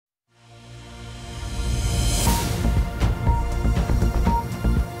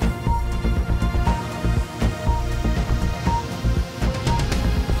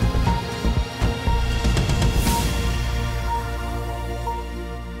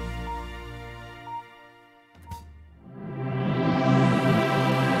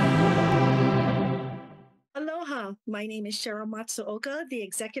My name is Sheryl Matsuoka, the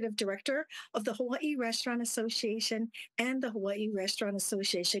Executive Director of the Hawaii Restaurant Association and the Hawaii Restaurant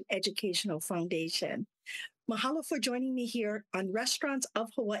Association Educational Foundation. Mahalo for joining me here on Restaurants of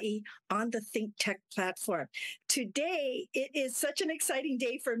Hawaii on the Think Tech platform. Today, it is such an exciting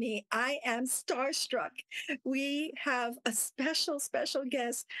day for me. I am starstruck. We have a special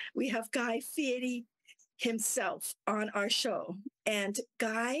guest. We have Guy Fieri himself on our show. And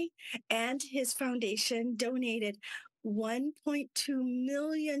Guy and his foundation donated $1.2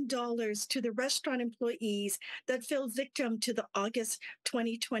 million to the restaurant employees that fell victim to the August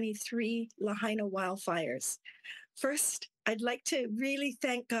 2023 Lahaina wildfires. First, I'd like to really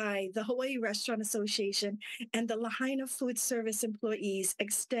thank Guy, the Hawaii Restaurant Association, and the Lahaina food service employees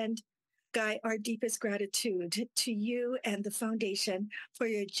extend, Guy, our deepest gratitude to you and the foundation for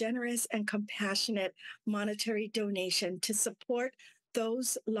your generous and compassionate monetary donation to support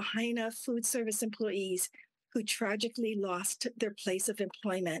those Lahaina food service employees who tragically lost their place of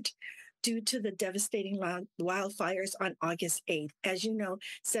employment due to the devastating wildfires on August 8th. As you know,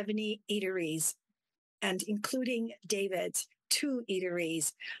 70 eateries, and including David's 2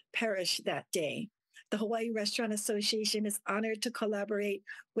 eateries, perished that day. The Hawaii Restaurant Association is honored to collaborate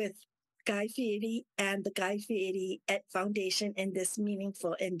with Guy Fieri and the Guy Fieri Foundation in this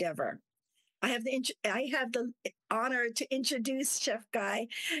meaningful endeavor. I have the honor to introduce Chef Guy.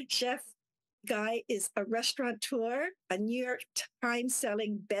 Chef Guy is a restaurateur, a New York Times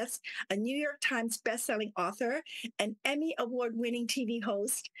best-selling author, an Emmy Award-winning TV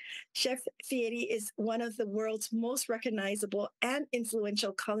host. Chef Fieri is one of the world's most recognizable and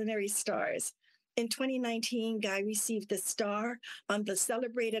influential culinary stars. In 2019, Guy received the star on the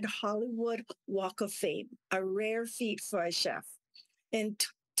celebrated Hollywood Walk of Fame, a rare feat for a chef. In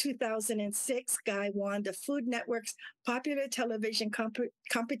 2006, Guy won the Food Network's popular television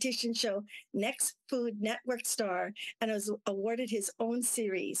competition show, Next Food Network Star, and was awarded his own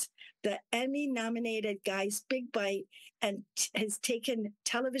series. The Emmy-nominated Guy's Big Bite and has taken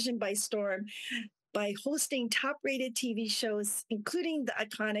television by storm by hosting top-rated TV shows, including the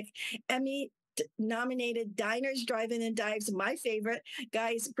iconic Emmy-nominated Diners, Drive-In, and Dives, my favorite,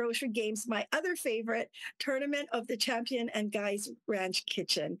 Guy's Grocery Games, my other favorite, Tournament of the Champion, and Guy's Ranch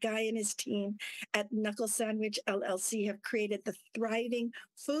Kitchen. Guy and his team at Knuckle Sandwich LLC have created the thriving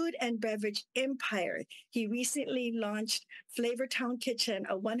food and beverage empire. He recently launched Flavortown Kitchen,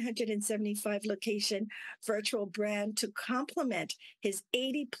 a 175-location virtual brand to complement his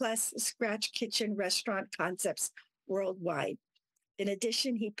 80-plus scratch kitchen restaurant concepts worldwide. In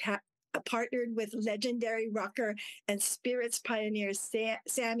addition, he partnered with legendary rocker and spirits pioneer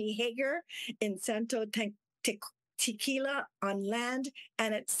Sammy Hagar in Santo Tequila on land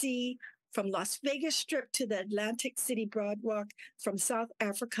and at sea, from Las Vegas Strip to the Atlantic City Boardwalk, from South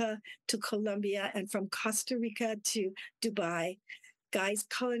Africa to Colombia, and from Costa Rica to Dubai. Guy's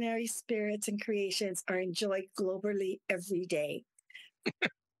culinary spirits and creations are enjoyed globally every day.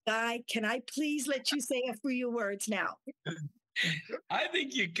 Guy, can I please let you say a few words now? I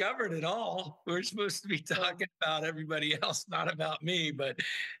think you covered it all. We're supposed to be talking about everybody else, not about me. But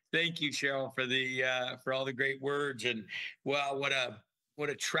thank you, Sheryl, for all the great words. And wow, what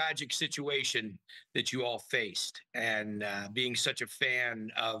a tragic situation that you all faced. And being such a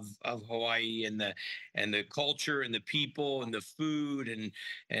fan of Hawaii and the culture and the people and the food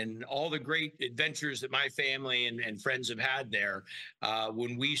and all the great adventures that my family and friends have had there.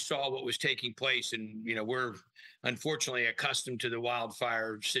 When we saw what was taking place, and we're unfortunately accustomed to the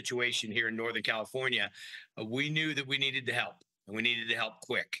wildfire situation here in Northern California, we knew that we needed to help, and we needed to help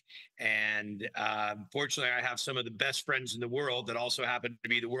quick. And fortunately, I have some of the best friends in the world that also happen to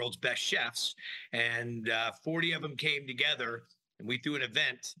be the world's best chefs. And 40 of them came together, and we threw an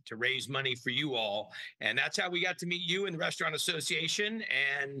event to raise money for you all. And that's how we got to meet you in the Restaurant Association,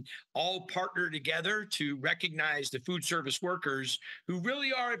 and all partner together to recognize the food service workers who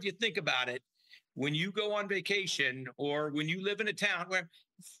really are, if you think about it, when you go on vacation or when you live in a town where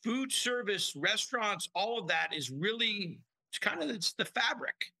food service, restaurants, all of that is really, it's the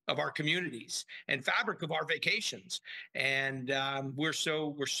fabric of our communities and fabric of our vacations. And we're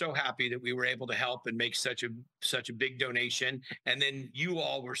so happy that we were able to help and make such a big donation. And then you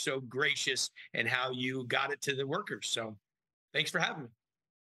all were so gracious in how you got it to the workers. So thanks for having me.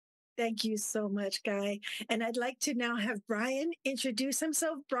 Thank you so much, Guy. And I'd like to now have Brian introduce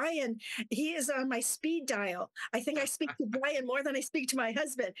himself. Brian, he is on my speed dial. I think I speak to Brian more than I speak to my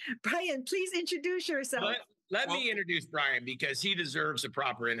husband. Brian, please introduce yourself. Let me introduce Brian, because he deserves a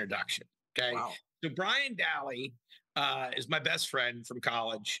proper introduction. Okay. Wow. So Brian Daly is my best friend from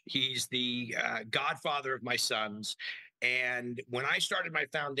college. He's the godfather of my sons. And when I started my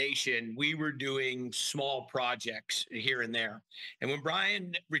foundation, we were doing small projects here and there. And when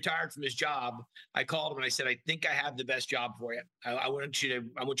Brian retired from his job, I called him and I said, I think I have the best job for you. I want you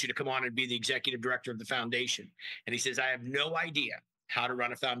to come on and be the executive director of the foundation. And he says, I have no idea how to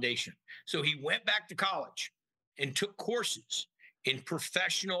run a foundation. So he went back to college and took courses in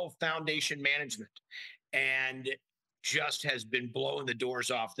professional foundation management and just has been blowing the doors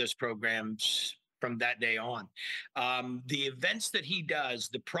off this program from that day on. The events that he does,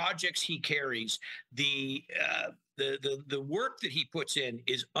 the projects he carries, the work that he puts in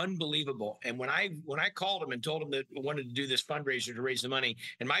is unbelievable. And when I called him and told him that I wanted to do this fundraiser to raise the money,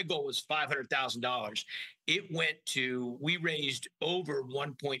 and my goal was $500,000, we raised over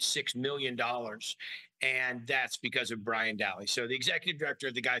 $1.6 million. And that's because of Brian Daly. So the executive director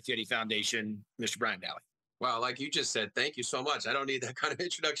of the Guy Fieri Foundation, Mr. Brian Daly. Wow, like you just said, thank you so much. I don't need that kind of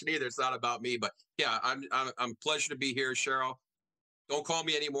introduction either. It's not about me, but yeah, I'm pleasure to be here, Sheryl. Don't call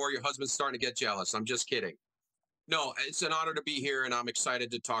me anymore. Your husband's starting to get jealous. I'm just kidding. No, it's an honor to be here, and I'm excited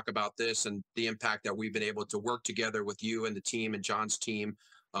to talk about this and the impact that we've been able to work together with you and the team and John's team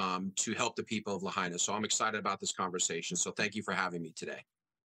to help the people of Lahaina. So I'm excited about this conversation. So thank you for having me today.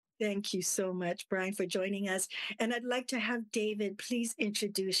 Thank you so much, Brian, for joining us. And I'd like to have David, please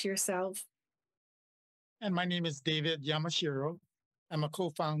introduce yourself. And my name is David Yamashiro. I'm a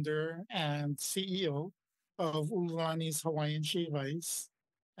co-founder and CEO of Ululani's Hawaiian Shave Ice.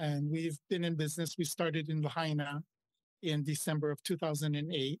 And we've been in business. We started in Lahaina in December of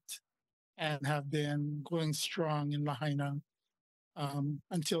 2008 and have been going strong in Lahaina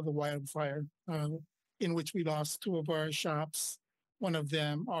until the wildfire, in which we lost two of our shops. One of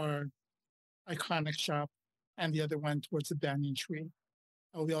them, our iconic shop, and the other one towards the banyan tree.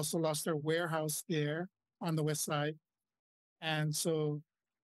 We also lost our warehouse there on the west side. And so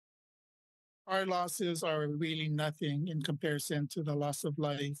our losses are really nothing in comparison to the loss of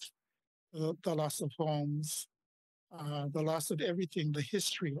life, the loss of homes, the loss of everything, the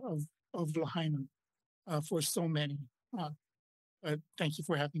history of Lahaina for so many. But thank you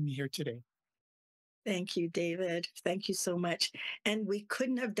for having me here today. Thank you, David. Thank you so much. And we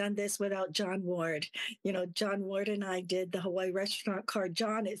couldn't have done this without John Ward. You know, John Ward and I did the Hawaii restaurant card.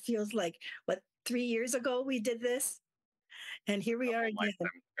 John, it feels like, 3 years ago we did this? And here we are again.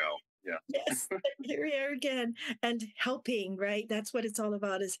 Yeah. Yes, here we are again. And helping, right? That's what it's all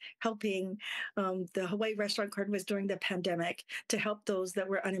about, is helping. The Hawaii restaurant card was during the pandemic to help those that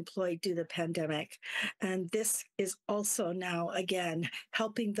were unemployed due to the pandemic. And this is also now, again,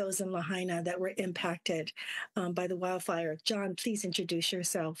 helping those in Lahaina that were impacted by the wildfire. John, please introduce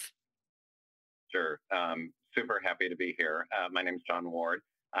yourself. Sure. Super happy to be here. My name is John Ward.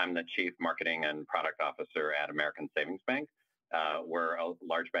 I'm the Chief Marketing and Product Officer at American Savings Bank. We're a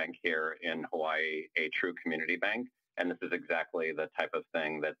large bank here in Hawaii, a true community bank. And this is exactly the type of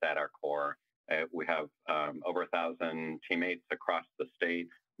thing that's at our core. We have over 1,000 teammates across the state,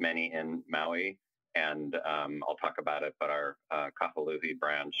 many in Maui. And I'll talk about it, but our Kahului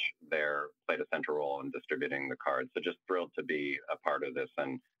branch there played a central role in distributing the cards. So just thrilled to be a part of this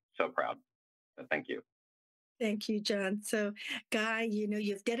and so proud. So thank you. Thank you, John. So, Guy,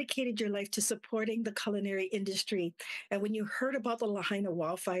 you've dedicated your life to supporting the culinary industry. And when you heard about the Lahaina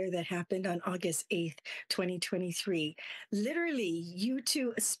wildfire that happened on August 8th, 2023, literally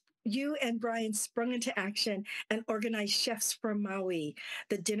you and Brian sprung into action and organized Chefs from Maui,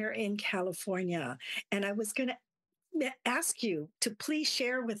 the dinner in California. And I was going to ask you to please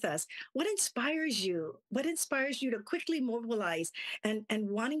share with us what inspires you to quickly mobilize and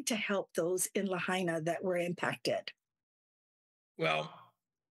wanting to help those in Lahaina that were impacted. Well,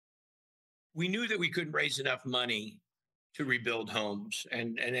 we knew that we couldn't raise enough money to rebuild homes,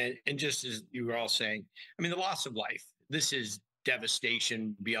 and just as you were all saying, I mean, the loss of life, this is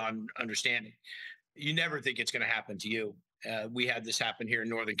devastation beyond understanding. You never think it's going to happen to you. We had this happen here in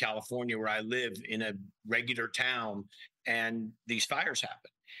Northern California, where I live in a regular town, and these fires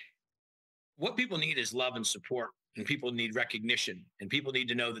happen. What people need is love and support, and people need recognition, and people need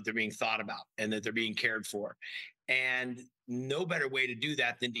to know that they're being thought about and that they're being cared for. And no better way to do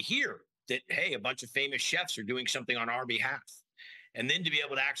that than to hear that, hey, a bunch of famous chefs are doing something on our behalf. And then to be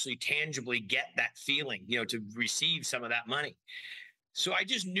able to actually tangibly get that feeling, to receive some of that money. So I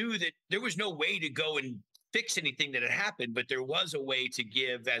just knew that there was no way to go and fix anything that had happened, but there was a way to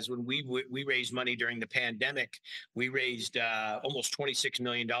give. As when we raised money during the pandemic, we raised almost $26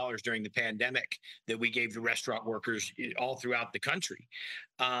 million during the pandemic that we gave to restaurant workers all throughout the country.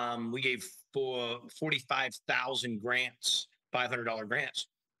 We gave 45,000 grants, $500 grants.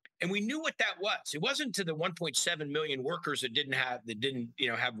 And we knew what that was. It wasn't to the 1.7 million workers that didn't have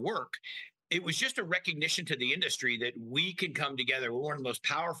work. it was just a recognition to the industry that we can come together. We're one of the most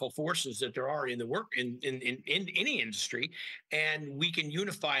powerful forces that there are in the work in any industry, and we can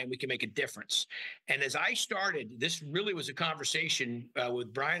unify and we can make a difference. And as I started, this really was a conversation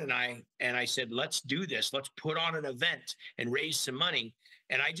with Brian and I said, let's do this. Let's put on an event and raise some money.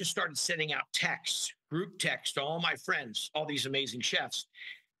 And I just started sending out texts, group text to all my friends, all these amazing chefs.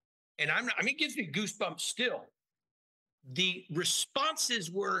 And it gives me goosebumps still. The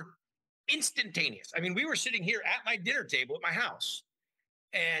responses were instantaneous. I mean, we were sitting here at my dinner table at my house,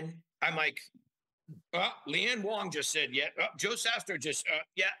 and I'm like, Leanne Wong just said, yeah. Joe Sastro just,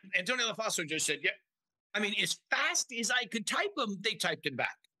 yeah. Antonio LaFaso just said, yeah. I mean, as fast as I could type them, they typed them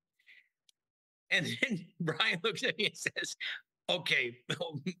back. And then Brian looks at me and says, okay,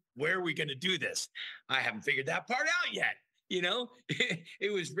 where are we going to do this? I haven't figured that part out yet. You know,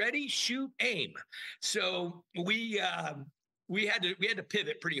 it was ready, shoot, aim. So we had to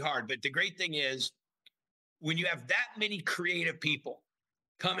pivot pretty hard. But the great thing is, when you have that many creative people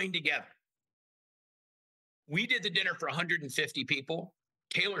coming together, we did the dinner for 150 people.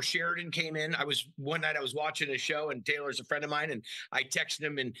 Taylor Sheridan came in. One night I was watching a show, and Taylor's a friend of mine, and I texted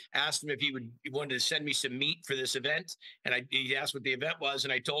him and asked him if he wanted to send me some meat for this event. And he asked what the event was,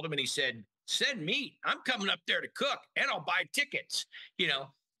 and I told him, and he said, send meat. I'm coming up there to cook, and I'll buy tickets. You know,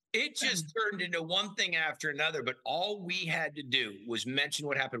 it just turned into one thing after another, but all we had to do was mention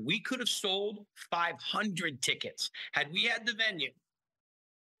what happened. We could have sold 500 tickets had we had the venue,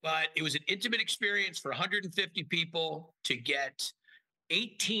 but it was an intimate experience for 150 people to get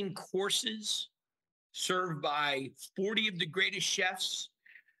 18 courses served by 40 of the greatest chefs.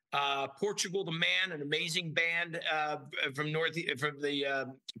 Portugal the Man, an amazing band from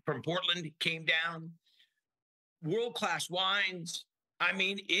Portland, came down. World-class wines. I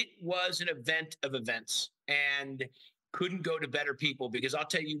mean, it was an event of events, and couldn't go to better people, because I'll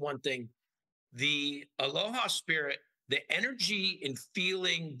tell you one thing, the aloha spirit, the energy and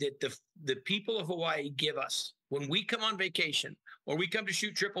feeling that the people of Hawaii give us when we come on vacation or we come to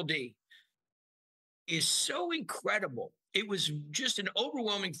shoot Triple D is so incredible. It was just an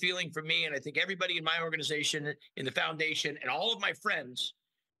overwhelming feeling for me, and I think everybody in my organization, in the foundation, and all of my friends,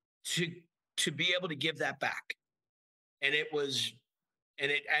 to be able to give that back. And it was,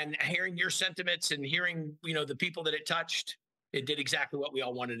 and hearing your sentiments and hearing, you know, the people that it touched, it did exactly what we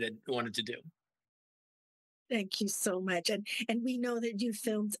all wanted to do. Thank you so much. And we know that you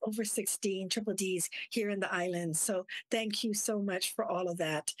filmed over 16 Triple Ds here in the islands. So thank you so much for all of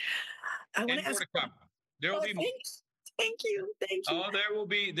that. I want to ask. There will be more. Thank you. Oh,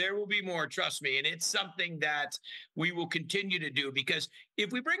 there will be more. Trust me. And it's something that we will continue to do, because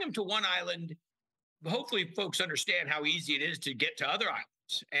if we bring them to one island, hopefully folks understand how easy it is to get to other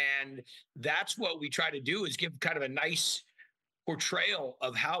islands. And that's what we try to do, is give kind of a nice portrayal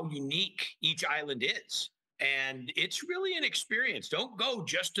of how unique each island is. And it's really an experience. Don't go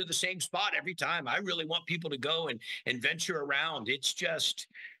just to the same spot every time. I really want people to go and venture around. It's just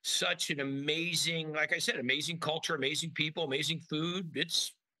such an amazing, like I said, amazing culture, amazing people, amazing food.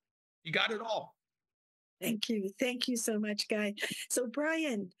 You got it all. Thank you. Thank you so much, Guy. So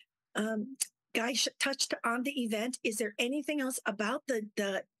Brian, Guy touched on the event. Is there anything else about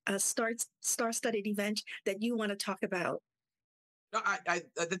the star-studded event that you want to talk about? No, I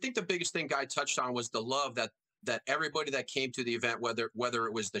think the biggest thing Guy touched on was the love that everybody that came to the event, whether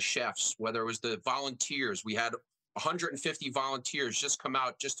it was the chefs, whether it was the volunteers. We had 150 volunteers just come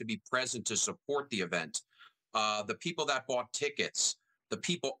out just to be present to support the event. The people that bought tickets, the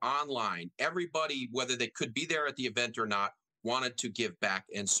people online, everybody, whether they could be there at the event or not, wanted to give back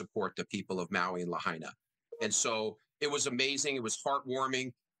and support the people of Maui and Lahaina. And so it was amazing. It was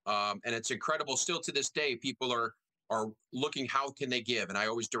heartwarming. And it's incredible. Still to this day, people are looking, how can they give? And I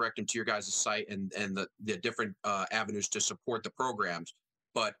always direct them to your guys' site and the different avenues to support the programs.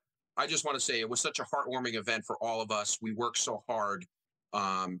 But I just want to say it was such a heartwarming event for all of us. We worked so hard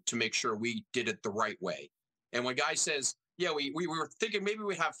to make sure we did it the right way. And when Guy says, yeah, we were thinking maybe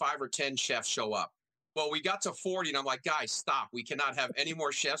we'd have 5 or 10 chefs show up. Well, we got to 40 and I'm like, guys, stop. We cannot have any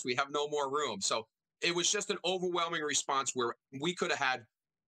more chefs. We have no more room. So it was just an overwhelming response where we could have had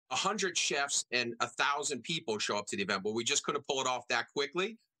 100 chefs and 1,000 people show up to the event, but we just couldn't pull it off that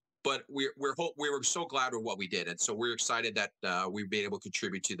quickly. But we were so glad with what we did. And so we're excited that we've been able to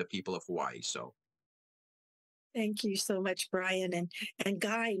contribute to the people of Hawaii. So. Thank you so much, Brian. And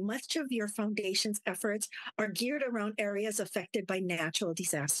Guy, much of your foundation's efforts are geared around areas affected by natural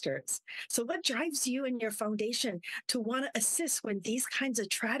disasters. So what drives you and your foundation to want to assist when these kinds of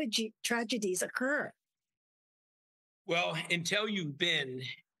tragedies occur? Well, until you've been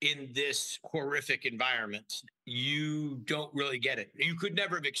in this horrific environment, you don't really get it. You could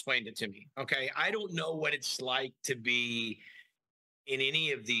never have explained it to me. Okay. I don't know what it's like to be in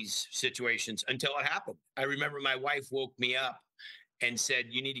any of these situations until it happened. I remember my wife woke me up and said,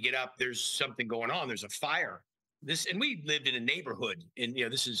 "You need to get up. There's something going on. There's a fire." And we lived in a neighborhood, and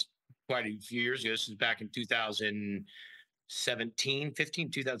this is quite a few years ago. This is back in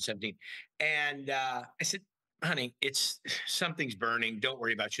 2017. And I said, "Honey, something's burning. Don't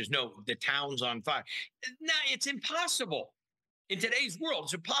worry about it." She goes, "No, the town's on fire." No, it's impossible. In today's world,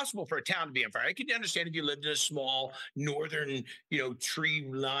 it's impossible for a town to be on fire. I can understand if you lived in a small northern,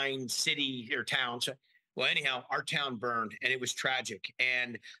 tree-lined city or town. So, well, anyhow, our town burned, and it was tragic.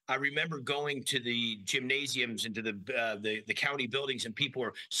 And I remember going to the gymnasiums and to the county buildings, and people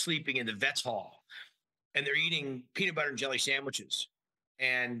were sleeping in the vets hall, and they're eating peanut butter and jelly sandwiches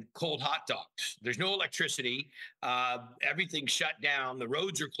and cold hot dogs. There's no electricity. Everything's shut down. The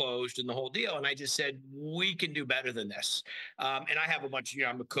roads are closed and the whole deal. And I just said, we can do better than this. And I have a bunch,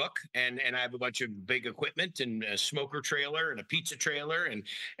 I'm a cook, and I have a bunch of big equipment and a smoker trailer and a pizza trailer.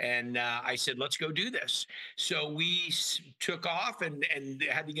 And I said, let's go do this. So we took off and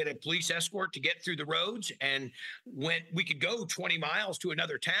had to get a police escort to get through the roads. And we could go 20 miles to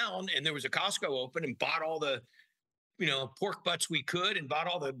another town, and there was a Costco open, and bought all the pork butts we could, and bought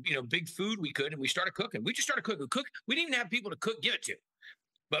all the, big food we could. And we started cooking. We just started cooking. We didn't even have people to give it to.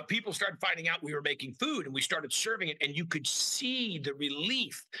 But people started finding out we were making food, and we started serving it. And you could see the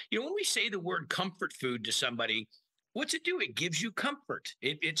relief. When we say the word comfort food to somebody, what's it do? It gives you comfort.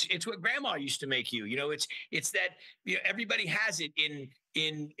 It's what grandma used to make you. It's that everybody has it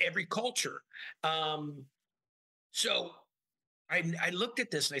in every culture. So I looked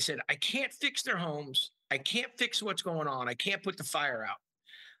at this and I said, I can't fix their homes. I can't fix what's going on. I can't put the fire out,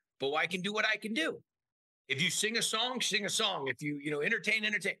 but I can do what I can do. If you sing a song, sing a song. If you, entertain.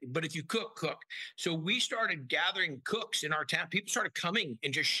 But if you cook. So we started gathering cooks in our town. People started coming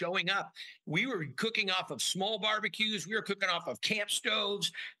and just showing up. We were cooking off of small barbecues. We were cooking off of camp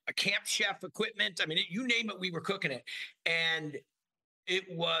stoves, a camp chef equipment. I mean, you name it, we were cooking it. And it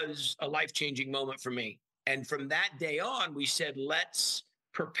was a life-changing moment for me. And from that day on, we said, let's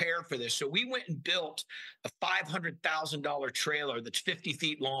prepare for this. So we went and built a $500,000 trailer that's 50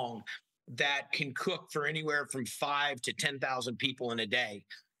 feet long that can cook for anywhere from 5,000 to 10,000 people in a day.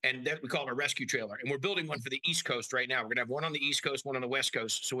 And that we call it a rescue trailer. And we're building one for the East Coast right now. We're going to have one on the East Coast, one on the West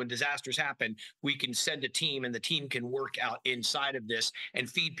Coast. So when disasters happen, we can send a team, and the team can work out inside of this and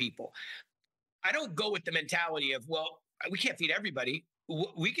feed people. I don't go with the mentality of, well, we can't feed everybody.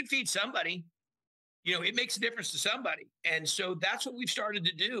 We can feed somebody. It makes a difference to somebody. And so that's what we've started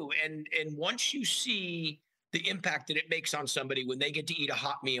to do. And once you see the impact that it makes on somebody when they get to eat a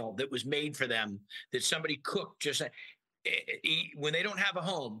hot meal that was made for them, that somebody cooked when they don't have a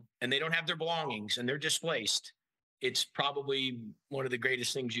home and they don't have their belongings and they're displaced, it's probably one of the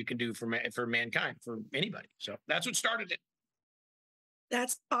greatest things you can do for mankind, for anybody. So that's what started it.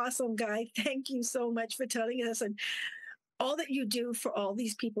 That's awesome, Guy. Thank you so much for telling us. And all that you do for all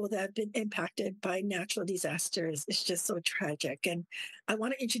these people that have been impacted by natural disasters is just so tragic. And I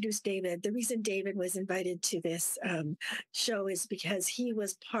want to introduce David. The reason David was invited to this show is because he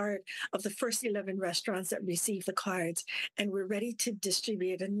was part of the first 11 restaurants that received the cards. And we're ready to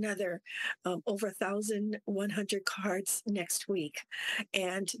distribute another over 1,100 cards next week.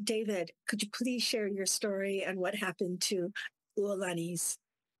 And David, could you please share your story and what happened to Ulani's?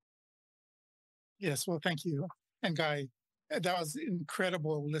 Yes, well, thank you. And Guy, that was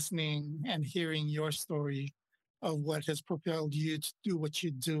incredible listening and hearing your story of what has propelled you to do what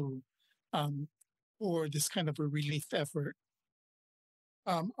you do for this kind of a relief effort.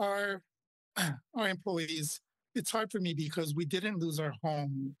 Our employees, it's hard for me because we didn't lose our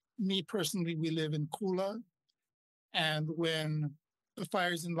home. Me personally, we live in Kula. And when the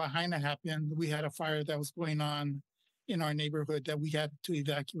fires in Lahaina happened, we had a fire that was going on in our neighborhood that we had to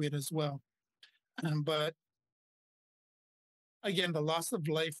evacuate as well. But again, the loss of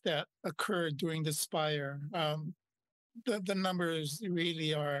life that occurred during this fire, the numbers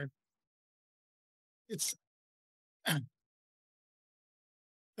really are, the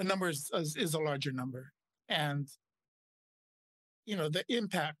number is a larger number. And, the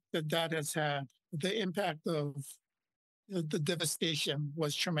impact that has had, the impact of the devastation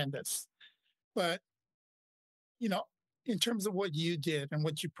was tremendous. But, in terms of what you did and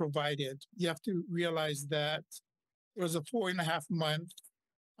what you provided, you have to realize that there was a 4.5 month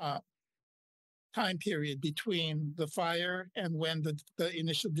time period between the fire and when the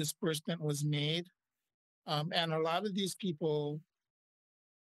initial disbursement was made. And a lot of these people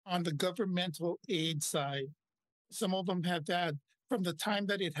on the governmental aid side, some of them have had from the time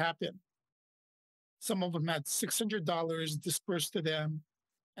that it happened, some of them had $600 dispersed to them,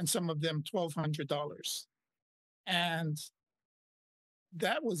 and some of them $1,200. And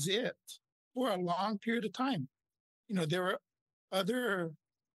that was it for a long period of time. There were other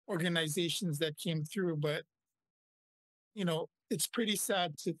organizations that came through, but, it's pretty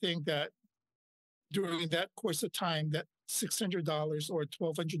sad to think that during that course of time, that $600 or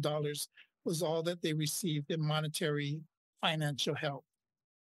 $1,200 was all that they received in monetary financial help.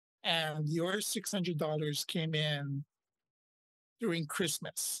 And your $600 came in during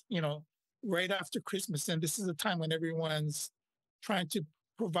Christmas, right after Christmas. And this is a time when everyone's trying to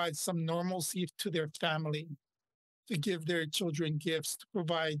provide some normalcy to their family, to give their children gifts, to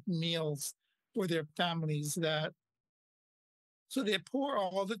provide meals for their families, so they pour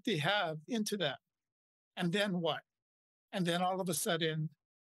all that they have into that. And then what? And then all of a sudden,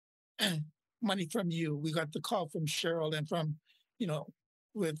 money from you. We got the call from Sheryl and from,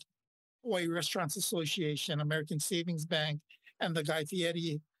 with Hawaii Restaurants Association, American Savings Bank, and the Guy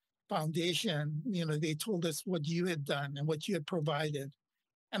Fieri Foundation. They told us what you had done and what you had provided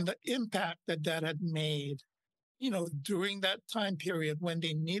and the impact that had made, during that time period when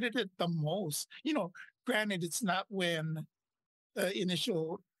they needed it the most. Granted, it's not when the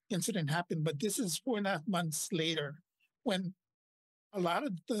initial incident happened, but this is 4.5 months later when a lot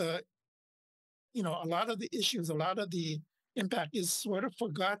of the issues, a lot of the impact is sort of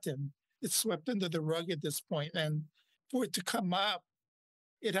forgotten. It's swept under the rug at this point. And for it to come up,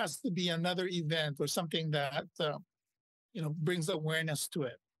 it has to be another event or something that, brings awareness to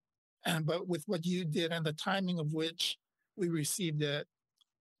it. But with what you did and the timing of which we received it,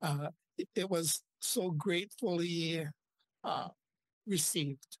 it was so gratefully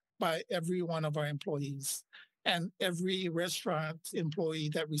received by every one of our employees and every restaurant employee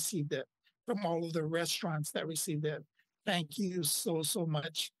that received it, from all of the restaurants that received it. Thank you so, so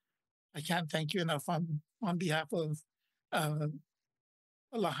much. I can't thank you enough on behalf of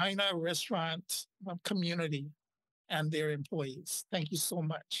Lahaina restaurant community and their employees. Thank you so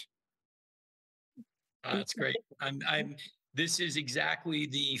much. That's great. This is exactly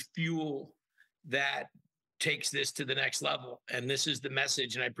the fuel that takes this to the next level. And this is the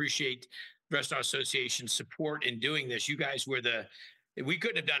message. And I appreciate Restaurant Association's support in doing this. You guys were we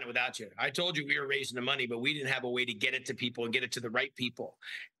couldn't have done it without you. I told you we were raising the money, but we didn't have a way to get it to people and get it to the right people.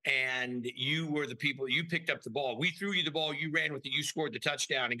 And you were the people, you picked up the ball. We threw you the ball, you ran with it, you scored the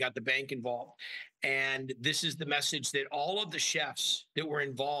touchdown and got the bank involved. And this is the message that all of the chefs that were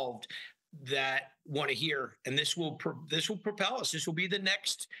involved that want to hear. And this will propel us. This will be the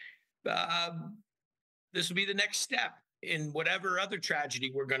next step in whatever other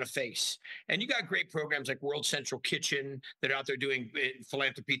tragedy we're going to face. And you got great programs like World Central Kitchen that are out there doing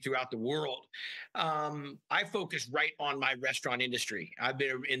philanthropy throughout the world. I focus right on my restaurant industry. I've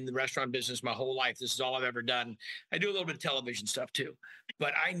been in the restaurant business my whole life. This is all I've ever done. I do a little bit of television stuff too,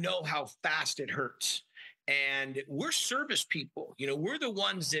 but I know how fast it hurts. And we're service people. We're the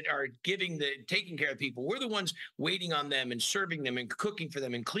ones that are taking care of people. We're the ones waiting on them and serving them and cooking for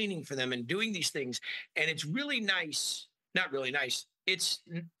them and cleaning for them and doing these things. And it's really nice. Not really nice. It's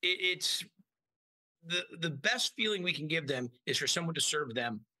the best feeling we can give them is for someone to serve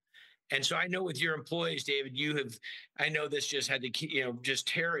them. And so I know with your employees, David, I know this just had to, just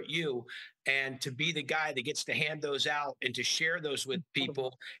tear at you, and to be the guy that gets to hand those out and to share those with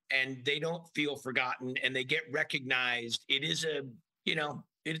people, and they don't feel forgotten and they get recognized. It's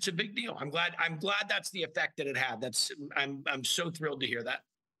a big deal. I'm glad that's the effect that it had. I'm so thrilled to hear that.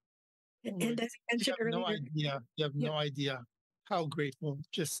 And as I mentioned earlier, you have no idea how grateful.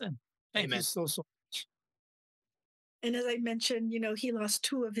 Just thank you so much. And as I mentioned, he lost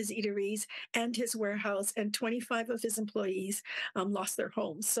 2 of his eateries and his warehouse, and 25 of his employees lost their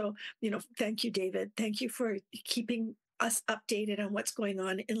homes. So, thank you, David. Thank you for keeping us updated on what's going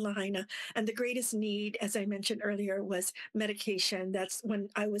on in Lahaina. And the greatest need, as I mentioned earlier, was medication. That's when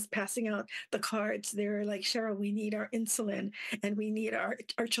I was passing out the cards. They were like, Sheryl, we need our insulin, and we need our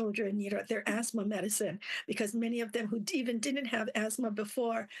children need their asthma medicine, because many of them who even didn't have asthma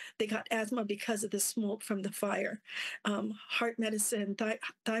before, they got asthma because of the smoke from the fire. Heart medicine,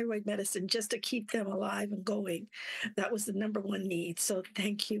 thyroid medicine, just to keep them alive and going. That was the #1 need. So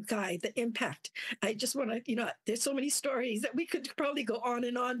thank you, Guy. The impact. I just want to, there's so many stories that we could probably go on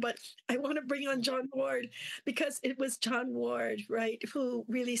and on, but I want to bring on John Ward, because it was John Ward, right, who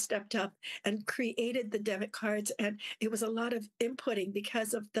really stepped up and created the debit cards. And it was a lot of inputting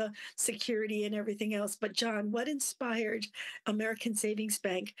because of the security and everything else. But John, what inspired American Savings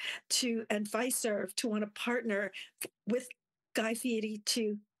Bank and FivServ to want to partner with Guy Fieri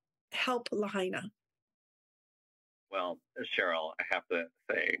to help Lahaina? Well, Sheryl, I have to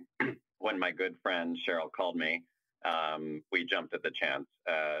say, when my good friend Sheryl called me, we jumped at the chance.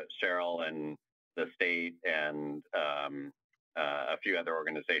 Sheryl and the state and a few other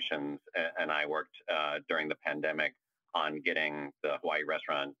organizations and I worked during the pandemic on getting the Hawaii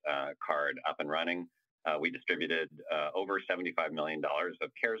Restaurant Card up and running. We distributed over $75 million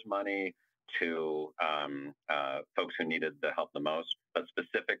of CARES money to folks who needed the help the most, but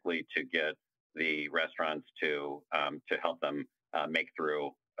specifically to get the restaurants to help them make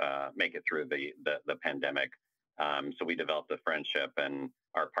it through the pandemic. So we developed a friendship, and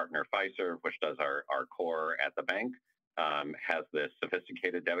our partner FivServ, which does our core at the bank, has this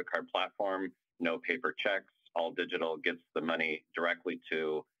sophisticated debit card platform, no paper checks, all digital, gets the money directly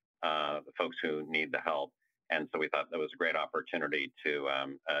to the folks who need the help. And so we thought that was a great opportunity to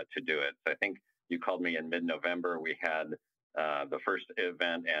do it. So I think you called me in mid-November. We had the first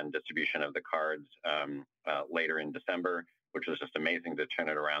event and distribution of the cards later in December, which was just amazing to turn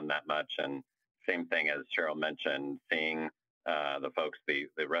it around that much. And same thing as Sheryl mentioned, seeing the folks, the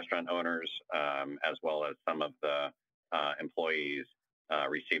restaurant owners, as well as some of the employees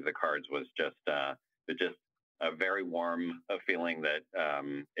receive the cards was just a very warm feeling that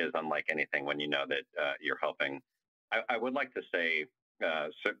is unlike anything when you know that you're helping. I would like to say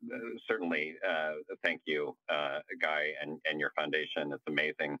certainly thank you, Guy, and your foundation. It's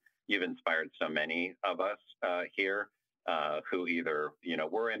amazing. You've inspired so many of us here who either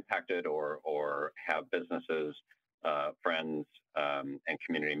were impacted or have businesses, friends, and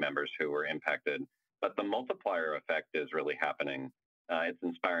community members who were impacted. But the multiplier effect is really happening. It's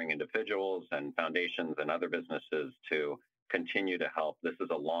inspiring individuals and foundations and other businesses to continue to help. This is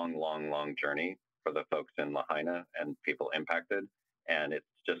a long, long, long journey for the folks in Lahaina and people impacted. And it's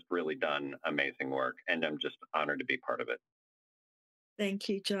just really done amazing work. And I'm just honored to be part of it. Thank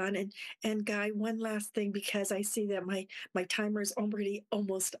you, John. And Guy, one last thing, because I see that my timer is already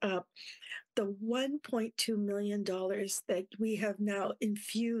almost up. The $1.2 million that we have now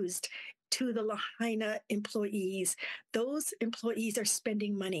infused to the Lahaina employees, those employees are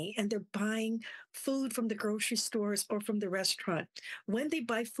spending money and they're buying food from the grocery stores or from the restaurant. When they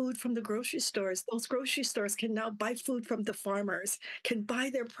buy food from the grocery stores, those grocery stores can now buy food from the farmers, can buy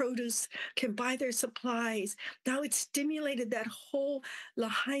their produce, can buy their supplies. Now it's stimulated that whole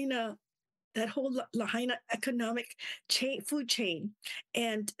Lahaina economic chain, food chain.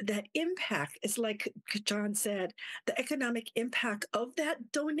 And that impact is, like John said, the economic impact of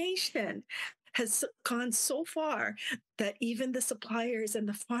that donation has gone so far that even the suppliers and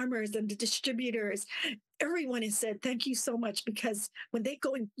the farmers and the distributors, everyone has said, thank you so much, because when they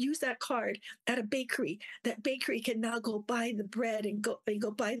go and use that card at a bakery, that bakery can now go buy the bread and go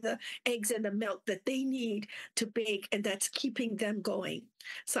buy the eggs and the milk that they need to bake, and that's keeping them going.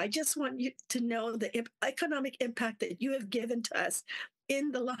 So I just want you to know the economic impact that you have given to us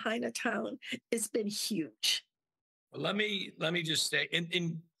in the Lahaina town has been huge. Well, let me just say,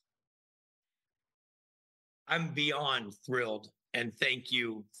 I'm beyond thrilled, and thank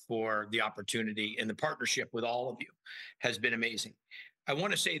you for the opportunity, and the partnership with all of you has been amazing. I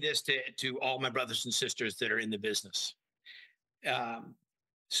want to say this to all my brothers and sisters that are in the business.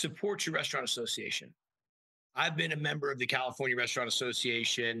 Support your restaurant association. I've been a member of the California Restaurant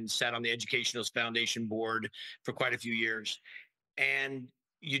Association, sat on the Educational Foundation board for quite a few years, and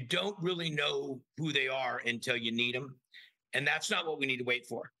you don't really know who they are until you need them. And that's not what we need to wait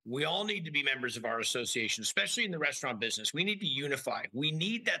for. We all need to be members of our association, especially in the restaurant business. We need to unify. We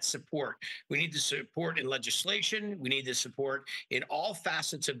need that support. We need the support in legislation. We need the support in all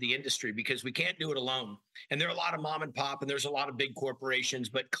facets of the industry, because we can't do it alone. And there are a lot of mom and pop, and there's a lot of big corporations,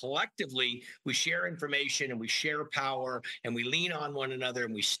 but collectively we share information and we share power and we lean on one another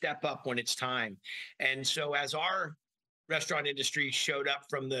and we step up when it's time. And so as our restaurant industry showed up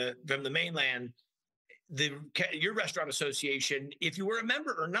from the mainland, your restaurant association, if you were a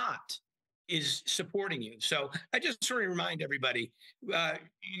member or not, is supporting you. So I just want to remind everybody,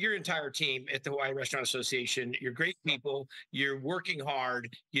 your entire team at the Hawaii Restaurant Association, you're great people, you're working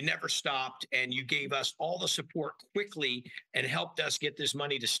hard, you never stopped, and you gave us all the support quickly and helped us get this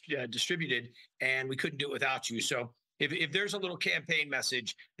money distributed, and we couldn't do it without you. So if there's a little campaign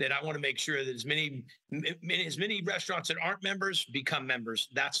message, that I want to make sure that as many restaurants that aren't members become members.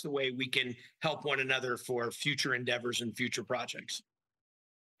 That's the way we can help one another for future endeavors and future projects.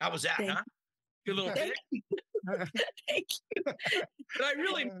 How was that, huh? A little bit. Thank you. But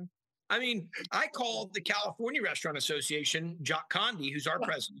I called the California Restaurant Association, Jock Condi, who's our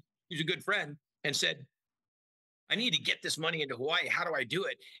president, who's a good friend, and said, I need to get this money into Hawaii. How do I do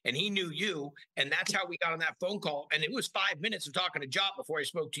it? And he knew you. And that's how we got on that phone call. And it was 5 minutes of talking to Job before I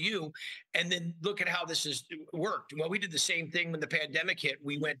spoke to you. And then look at how this has worked. Well, we did the same thing when the pandemic hit.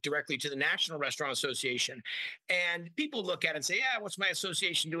 We went directly to the National Restaurant Association. And people look at it and say, yeah, what's my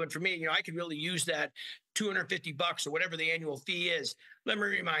association doing for me? You know, I could really use that $250 or whatever the annual fee is. Let me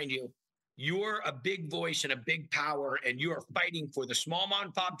remind you, you're a big voice and a big power, and you are fighting for the small mom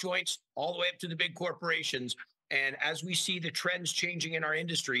and pop joints all the way up to the big corporations. And as we see the trends changing in our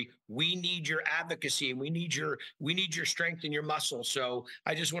industry, we need your advocacy and we need your strength and your muscle. So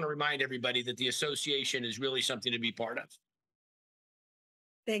I just want to remind everybody that the association is really something to be part of.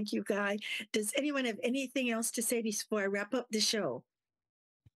 Thank you, Guy. Does anyone have anything else to say before I wrap up the show?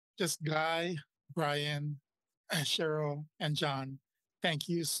 Just Guy, Brian, Cheryl, and John. Thank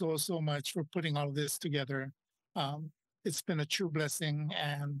you so much for putting all of this together. It's been a true blessing,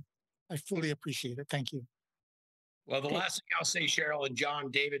 and I fully appreciate it. Thank you. Well, the last thing I'll say, Cheryl and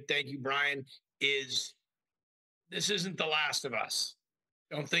John, David, thank you, Brian, is this isn't the last of us.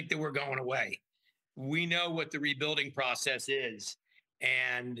 Don't think that we're going away. We know what the rebuilding process is,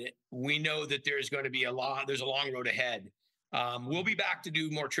 and we know that there's going to be there's a long road ahead. We'll be back to do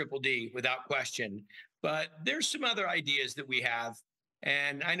more Triple D without question, but there's some other ideas that we have.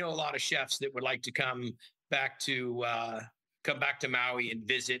 And I know a lot of chefs that would like to come back to Maui and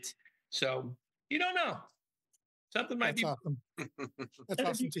visit. So you don't know. Something might be awesome. That's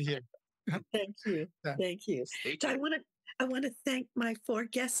awesome to hear. Thank you. Yeah. Thank you. So I want to thank my 4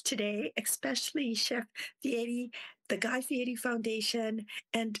 guests today, especially Chef Fieri, the Guy Fieri Foundation,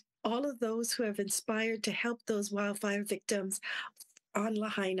 and all of those who have inspired to help those wildfire victims on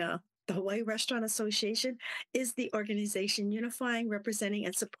Lahaina. The Hawaii Restaurant Association is the organization unifying, representing,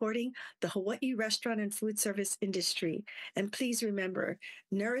 and supporting the Hawaii restaurant and food service industry. And please remember,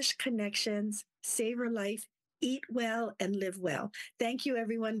 nourish connections, savor life, eat well, and live well. Thank you,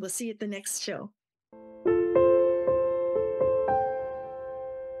 everyone. We'll see you at the next show.